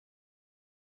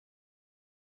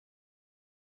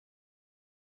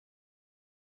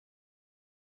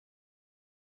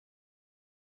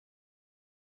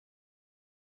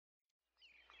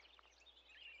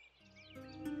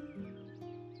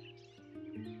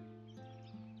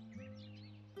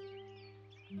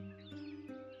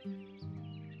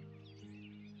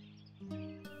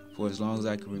For as long as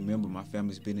I can remember, my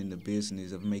family's been in the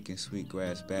business of making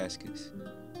sweetgrass baskets.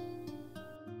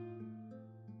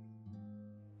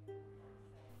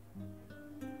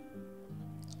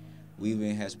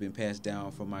 Weaving has been passed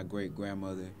down from my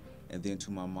great-grandmother and then to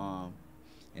my mom,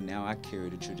 and now I carry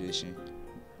the tradition.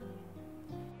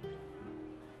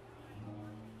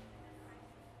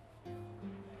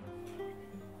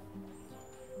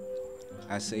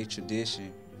 I say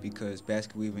tradition because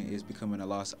basket weaving is becoming a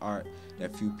lost art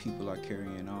that few people are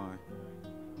carrying on.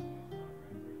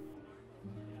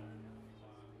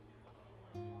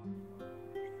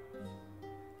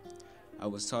 I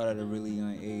was taught at a really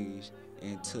young age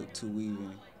and took to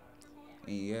weaving,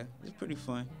 and yeah, it's pretty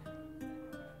fun.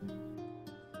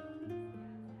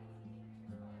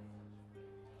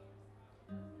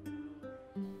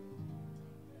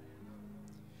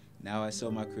 Now I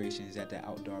sell my creations at the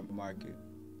outdoor market.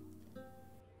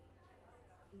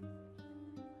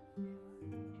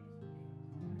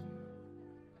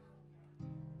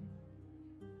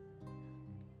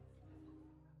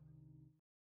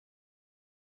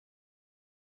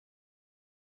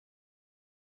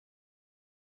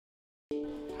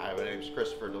 Hi, my name is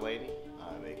Christopher Delaney.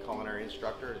 I'm a culinary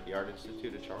instructor at the Art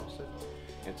Institute of Charleston.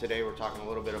 And today we're talking a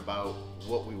little bit about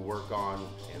what we work on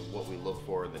and what we look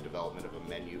for in the development of a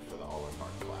menu for the a la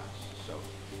carte class. So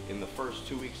in the first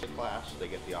 2 weeks of class, they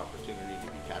get the opportunity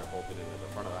to be catapulted into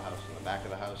the front of the house and the back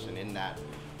of the house. And in that,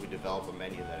 we develop a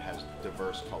menu that has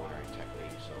diverse culinary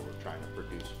techniques. So we're trying to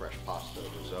produce fresh pasta,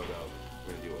 risotto.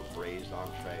 We're going to do a braised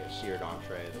entree, a seared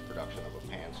entree, the production of a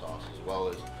pan sauce, as well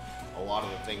as a lot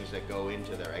of the things that go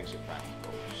into their exit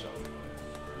practical. So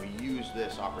we use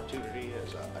this opportunity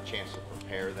as a chance to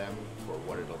prepare them for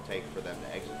what it'll take for them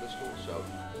to exit the school. So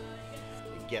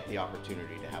you get the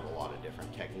opportunity to have a lot of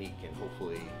different technique, and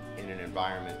hopefully in an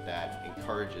environment that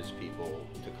encourages people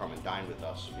to come and dine with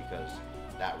us, because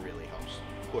that really helps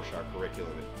push our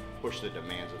curriculum and push the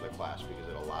demands of the class, because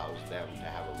it allows them to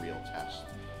have a real test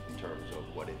in terms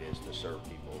of what it is to serve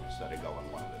people instead of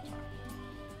going one at a time.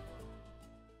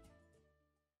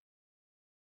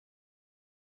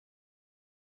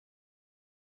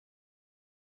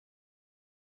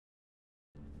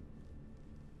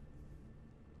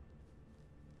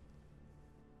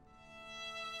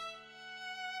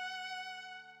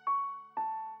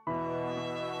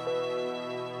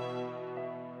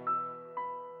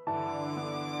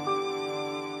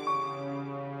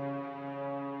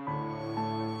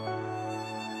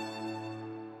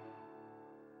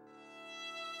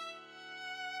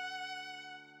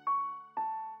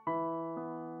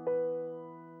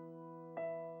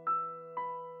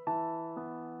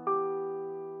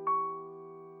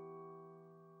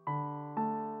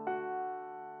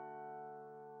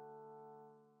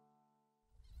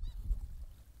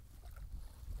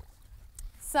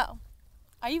 So,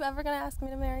 are you ever gonna ask me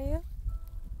to marry you?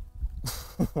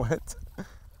 What?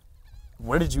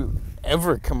 Where did you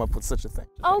ever come up with such a thing?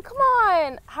 Oh, come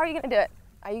on! How are you gonna do it?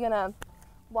 Are you gonna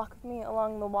walk with me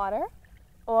along the water?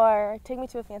 Or take me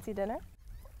to a fancy dinner?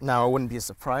 Now, it wouldn't be a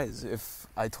surprise if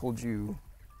I told you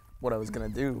what I was gonna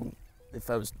do, if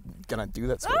I was gonna do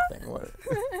that sort of thing. What?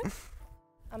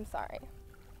 I'm sorry.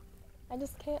 I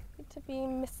just can't wait to be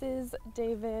Mrs.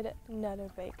 David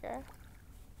Nutter-Baker.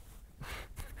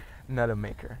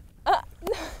 Nutter-maker.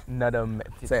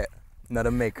 Say it.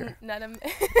 Nutter-maker.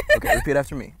 Okay, repeat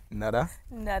after me.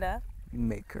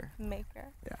 Nutter-maker. Maker.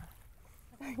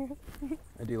 Yeah.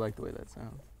 I do like the way that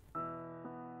sounds.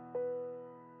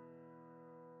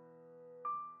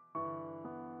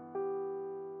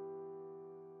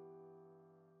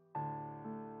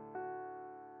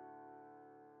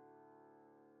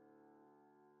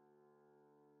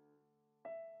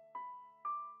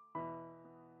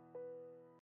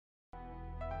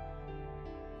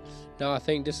 Now I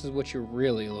think this is what you're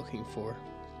really looking for.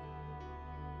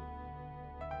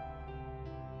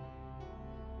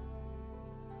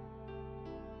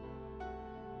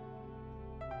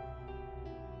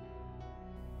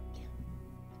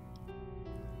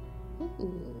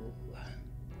 Ooh,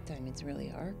 diamonds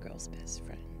really are a girl's best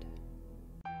friend.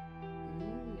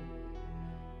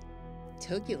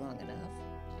 Took you long enough.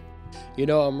 You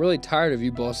know, I'm really tired of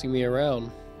you bossing me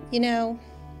around. You know,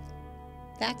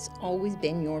 that's always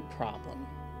been your problem.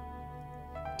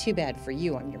 Too bad for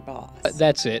you, I'm your boss.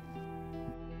 That's it.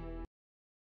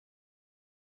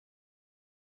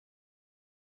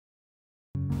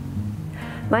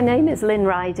 My name is Lynn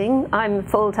Riding. I'm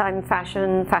full-time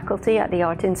fashion faculty at the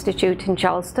Art Institute in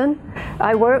Charleston.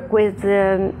 I work with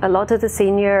a lot of the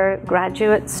senior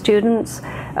graduate students who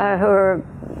are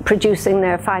producing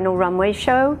their final runway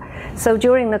show. So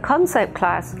during the concept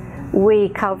class, we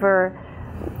cover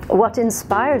what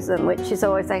inspires them, which is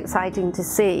always exciting to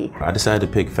see. I decided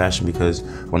to pick fashion because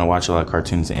when I watch a lot of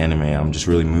cartoons and anime, I'm just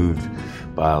really moved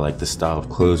by like the style of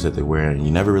clothes that they're wearing.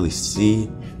 You never really see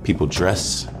people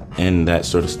dress in that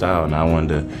sort of style, and I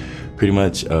wanted to pretty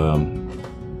much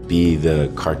be the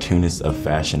cartoonist of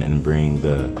fashion and bring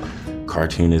the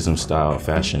cartoonism style of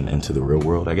fashion into the real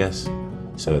world, I guess.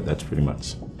 So that's pretty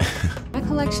much. My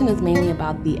collection is mainly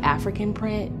about the African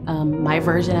print, my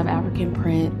version of African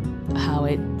print, how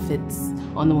it fits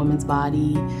on the woman's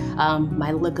body.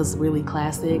 My look is really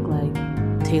classic, like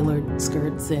tailored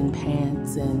skirts and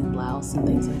pants and blouse and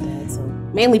things like that. So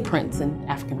mainly prints and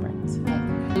African prints.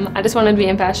 I just wanted to be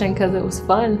in fashion because it was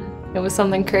fun. It was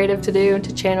something creative to do,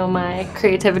 to channel my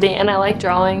creativity, and I like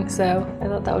drawing, so I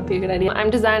thought that would be a good idea. I'm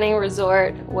designing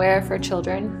resort wear for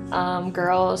children,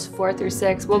 girls 4 through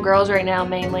 6. Well, girls right now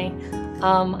mainly.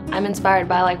 I'm inspired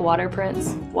by like water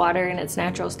prints, water in its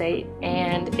natural state,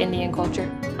 and Indian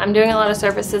culture. I'm doing a lot of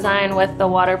surface design with the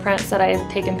water prints that I've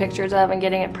taken pictures of and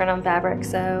getting it print on fabric,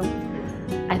 so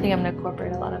I think I'm going to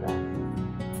incorporate a lot of that.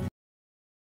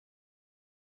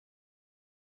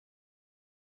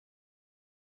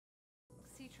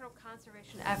 Sea turtle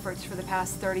conservation efforts for the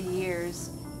past 30 years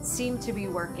seem to be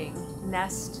working.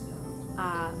 Nest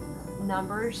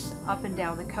numbers up and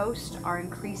down the coast are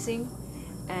increasing,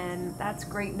 and that's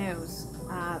great news.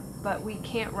 But we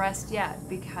can't rest yet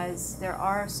because there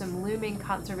are some looming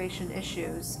conservation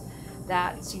issues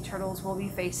that sea turtles will be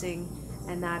facing,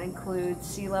 and that includes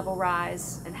sea level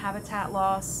rise and habitat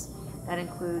loss. That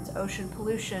includes ocean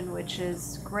pollution, which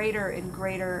is greater and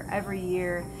greater every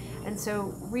year. And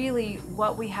so really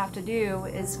what we have to do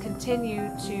is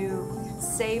continue to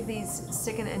save these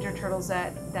sick and injured turtles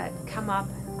that come up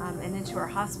and into our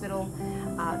hospital,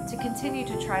 to continue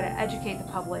to try to educate the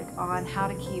public on how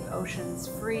to keep oceans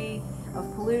free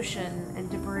of pollution and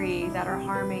debris that are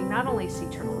harming not only sea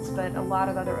turtles, but a lot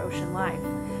of other ocean life.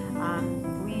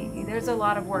 There's a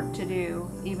lot of work to do,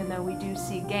 even though we do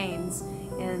see gains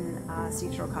in sea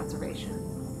turtle conservation.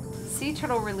 Sea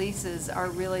turtle releases are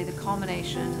really the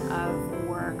culmination of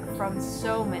work from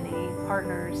so many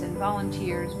partners and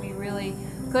volunteers. We really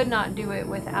could not do it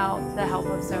without the help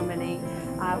of so many.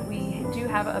 We do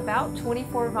have about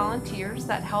 24 volunteers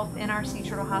that help in our sea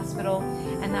turtle hospital,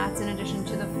 and that's in addition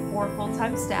to the 4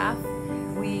 full-time staff.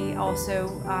 We also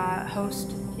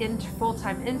host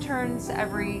full-time interns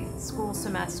every school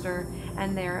semester,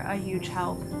 and they're a huge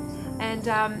help. And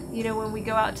you know, when we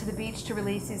go out to the beach to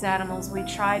release these animals, we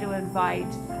try to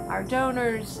invite our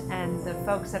donors and the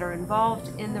folks that are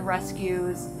involved in the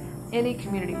rescues, any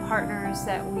community partners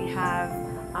that we have.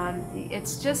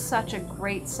 It's just such a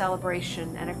great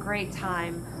celebration and a great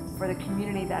time for the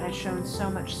community that has shown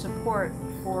so much support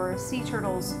for sea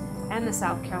turtles and the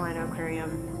South Carolina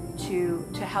Aquarium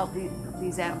to help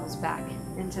these animals back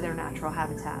into their natural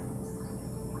habitat.